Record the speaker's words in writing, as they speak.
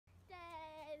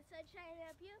in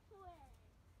a beautiful way.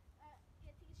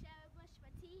 Getting a shower, brush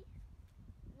my teeth.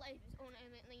 Life is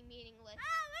ultimately meaningless.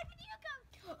 Oh, where did you come?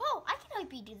 Oh, I can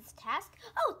help you do this task.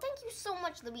 Oh, thank you so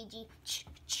much, Luigi.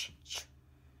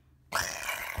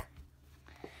 Hi,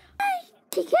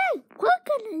 today we're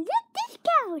gonna lick this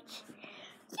couch.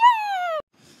 Yay!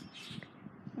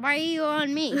 Why are you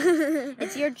on me?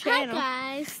 It's your channel.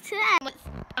 Hi guys, today.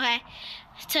 Okay,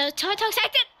 so Talk's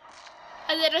acting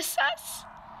a little sus.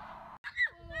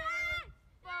 4,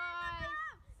 5,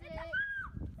 6,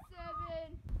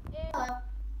 7, 8. Hello.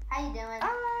 How you doing?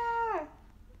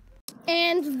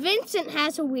 And Vincent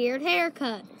has a weird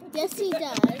haircut. Yes, he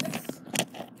does.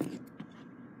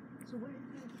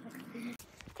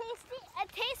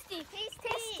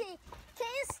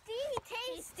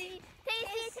 Tasty.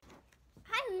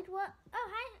 Hi, Reed. What? Oh,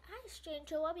 hi,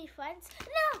 stranger. We'll be friends.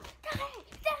 No, die.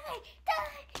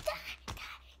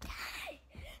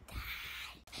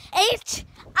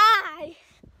 H-I.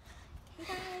 Hey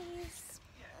guys.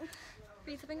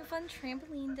 Reed's having a fun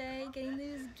trampoline day, getting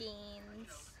those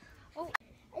gains. Oh,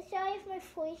 Sorry if my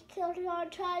voice keeps on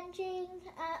changing.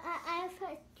 I have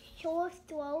a sore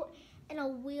throat and a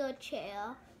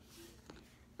wheelchair.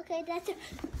 Okay, that's it.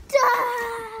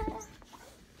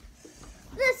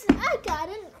 Listen, I got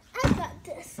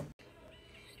this.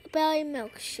 Strawberry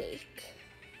milkshake.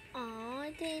 Oh,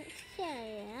 I didn't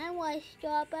say it. I want a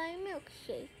strawberry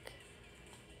milkshake.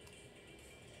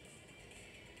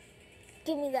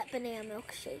 Give me that banana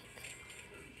milkshake.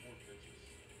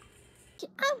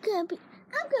 I'm gonna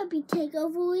be take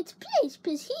over its place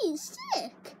because he is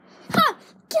sick. Ha!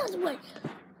 Guess what?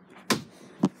 You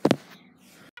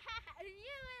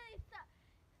really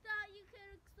thought you could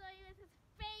explain with this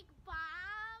fake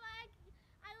bomb?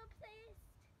 I replaced,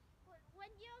 when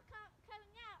you're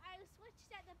coming out, I switched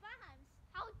at the bombs.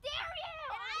 How dare you!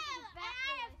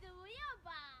 I have the real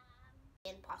bomb.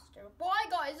 Imposter. Boy,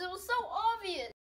 guys, it was